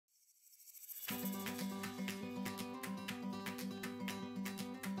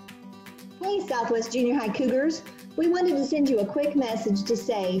Hey, Southwest Junior High Cougars. We wanted to send you a quick message to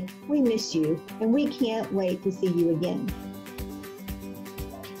say we miss you and we can't wait to see you again.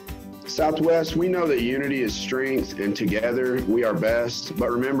 Southwest, we know that unity is strength and together we are best.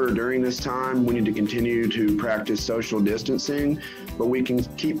 But remember, during this time, we need to continue to practice social distancing, but we can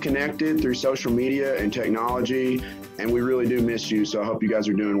keep connected through social media and technology. And we really do miss you. So I hope you guys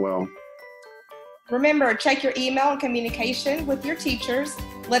are doing well. Remember, check your email and communication with your teachers.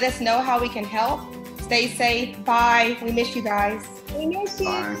 Let us know how we can help. Stay safe. Bye. We miss you guys. We miss you.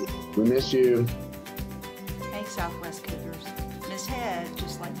 Bye. We miss you. Hey, Southwest Cougars. Miss Head,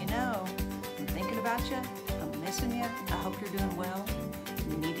 just letting you know, I'm thinking about you. I'm missing you. I hope you're doing well.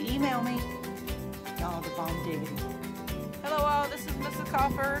 You need to email me. Y'all the bomb diggity. Hello all, this is Mrs.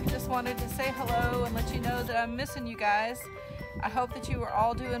 Coffer. Just wanted to say hello and let you know that I'm missing you guys. I hope that you are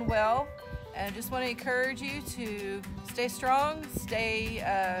all doing well. And just want to encourage you to stay strong, stay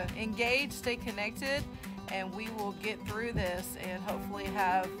engaged, stay connected, and we will get through this and hopefully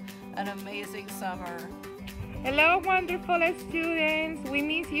have an amazing summer. Hello, wonderful students. We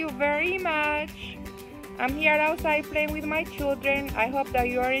miss you very much. I'm here outside playing with my children. I hope that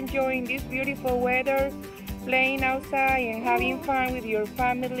you are enjoying this beautiful weather, playing outside and having fun with your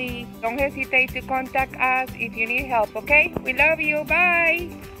family. Don't hesitate to contact us if you need help, okay? We love you. Bye.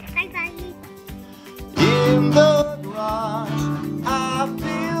 Bye-bye. In the garage, I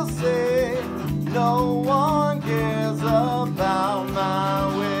feel safe. No one cares about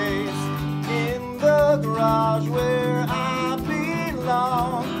my ways. In the garage where I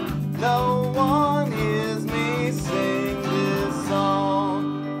belong, no one hears me sing this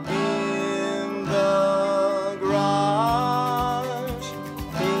song. In the garage,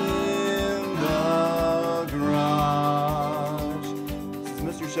 in the garage. This is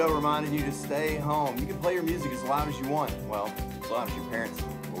Mr. Show reminding you to stay home. You can play your music as loud as you want. Well, as loud as your parents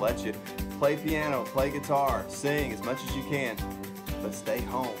will let you. Play piano, play guitar, sing as much as you can. But stay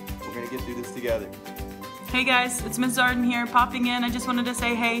home. We're going to get through this together. Hey guys, it's Ms. Zarden here, popping in. I just wanted to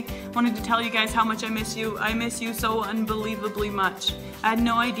say hey, wanted to tell you guys how much I miss you. I miss you so unbelievably much. I had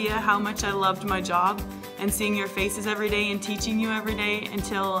no idea how much I loved my job and seeing your faces every day and teaching you every day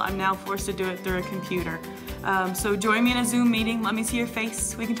until I'm now forced to do it through a computer. So join me in a Zoom meeting, let me see your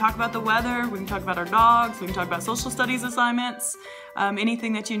face. We can talk about the weather, we can talk about our dogs, we can talk about social studies assignments,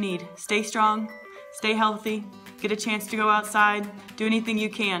 anything that you need. Stay strong, stay healthy, get a chance to go outside, do anything you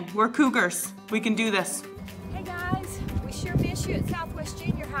can. We're Cougars, we can do this. Hey guys, we sure miss you at Southwest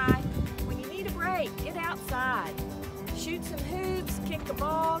Junior High. When you need a break, get outside. Shoot some hoops, kick a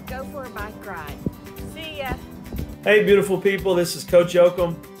ball, go for a bike ride. See ya. Hey beautiful people, this is Coach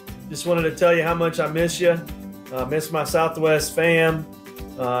Yoakum. Just wanted to tell you how much I miss you. Miss my Southwest fam.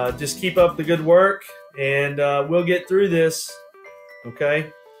 Just keep up the good work and we'll get through this.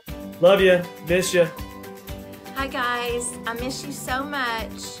 Okay? Love you. Miss you. Hi guys, I miss you so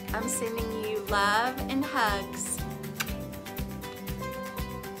much. I'm sending you love and hugs.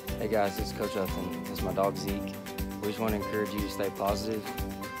 Hey guys, this is Coach Upton. This is my dog Zeke. We just want to encourage you to stay positive.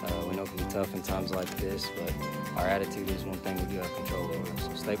 We know it can be tough in times like this, but our attitude is one thing we do have control over.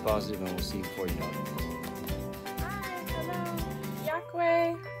 So stay positive and we'll see you before you know it. Hi, hello,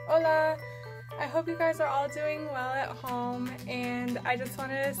 Yakwe, hola. I hope you guys are all doing well at home, and I just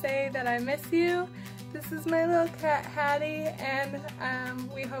wanted to say that I miss you. This is my little cat Hattie,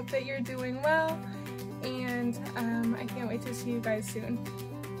 and we hope that you're doing well, and I can't wait to see you guys soon.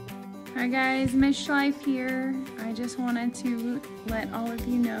 Hi guys, Miss Life here. I just wanted to let all of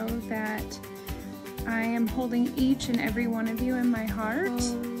you know that I am holding each and every one of you in my heart,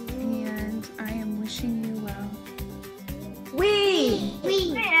 and I am wishing you well. We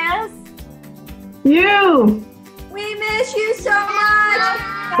miss You. We miss you so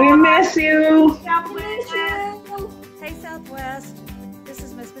much. We miss you. We miss you. Hey Southwest, this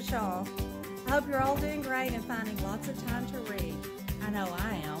is Miss Michelle. I hope you're all doing great and finding lots of time to read. I know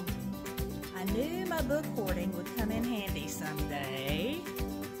I am. I knew my book hoarding would come in handy someday.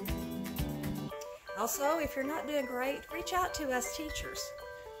 Also, if you're not doing great, reach out to us teachers.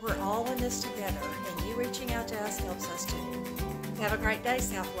 We're all in this together, and you reaching out to us helps us too. Have a great day,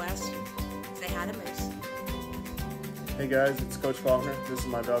 Southwest. Say hi to Moose. Hey guys, it's Coach Faulkner. This is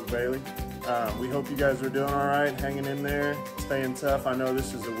my dog Bailey. We hope you guys are doing all right, hanging in there, staying tough. I know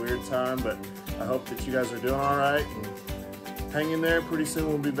this is a weird time, but I hope that you guys are doing all right. And hang in there. Pretty soon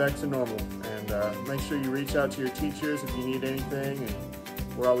we'll be back to normal. And make sure you reach out to your teachers if you need anything, and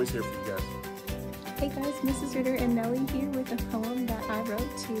we're always here for you guys. Hey guys, Mrs. Ritter and Nellie here with a poem that I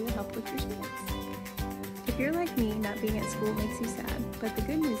wrote to help with your spirits. If you're like me, not being at school makes you sad, but the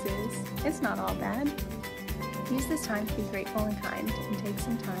good news is, it's not all bad. Use this time to be grateful and kind and take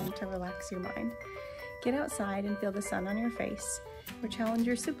some time to relax your mind. Get outside and feel the sun on your face, or challenge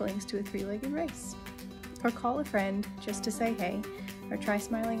your siblings to a 3-legged race. Or call a friend just to say hey, or try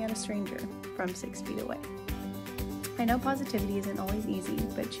smiling at a stranger from 6 feet away. I know positivity isn't always easy,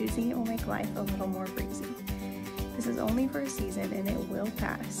 but choosing it will make life a little more breezy. This is only for a season and it will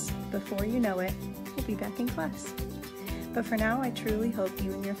pass. Before you know it, we'll be back in class. But for now, I truly hope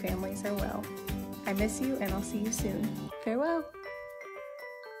you and your families are well. I miss you and I'll see you soon. Farewell.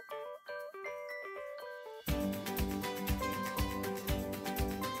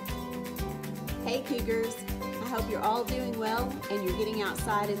 Hey Cougars, I hope you're all doing well and you're getting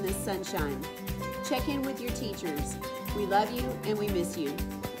outside in this sunshine. Check in with your teachers. We love you and we miss you.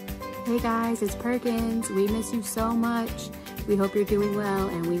 Hey guys, it's Perkins. We miss you so much. We hope you're doing well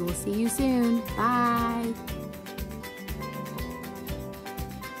and we will see you soon. Bye.